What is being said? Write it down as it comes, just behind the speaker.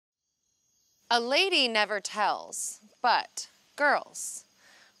A lady never tells, but girls,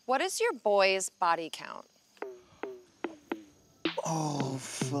 what is your boy's body count? Oh,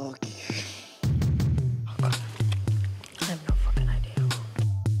 fuck. I have no fucking idea.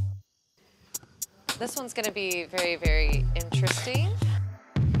 This one's gonna be very, very interesting.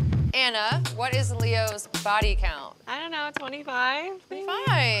 Anna, what is Leo's body count? I don't know, 25?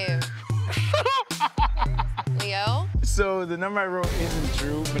 25. Leo? So the number I wrote isn't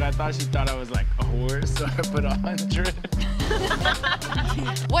true, but I thought she thought I was like a whore, so I put 100.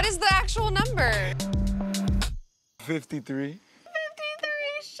 What is the actual number? 53. 53,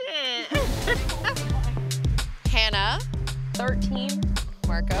 shit. Hannah? 13.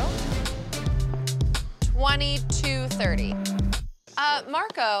 Marco? 2230.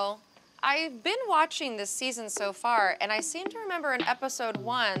 Marco, I've been watching this season so far, and I seem to remember in episode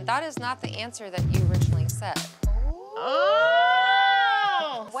 1, that is not the answer that you originally said.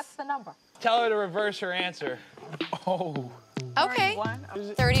 Oh! What's the number? Tell her to reverse her answer. Oh. Okay.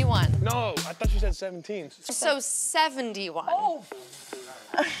 31? 31. No, I thought you said 17. So 71. Oh.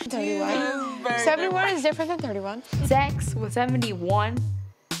 31. 71 is different than 31. Sex with 71.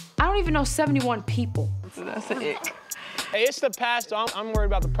 I don't even know 71 people. That's an ick. Hey, it's the past, so I'm worried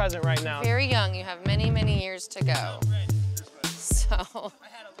about the present right now. Very young. You have many, many years to go. So.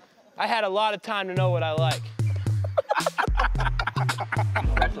 I had a lot of time to know what I like.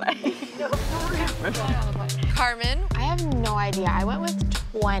 Carmen? I have no idea. I went with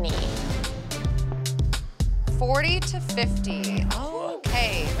 20. 40 to 50.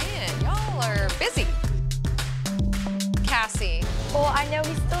 Okay, man, y'all are busy. Cassie? Well, I know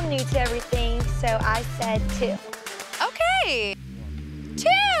he's still new to everything, so I said 2. Okay. 2!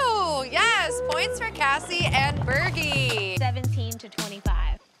 Yes, points for Cassie and Bergie. 17 to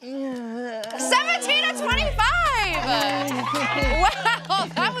 25. 17 to 25! Wow,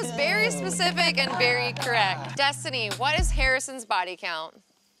 that was very specific and very correct. Destiny, what is Harrison's body count?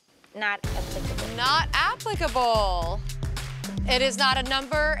 Not applicable. Not applicable. It is not a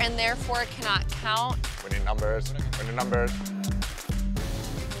number, and therefore it cannot count. We need numbers. We need numbers.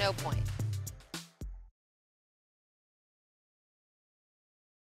 No point.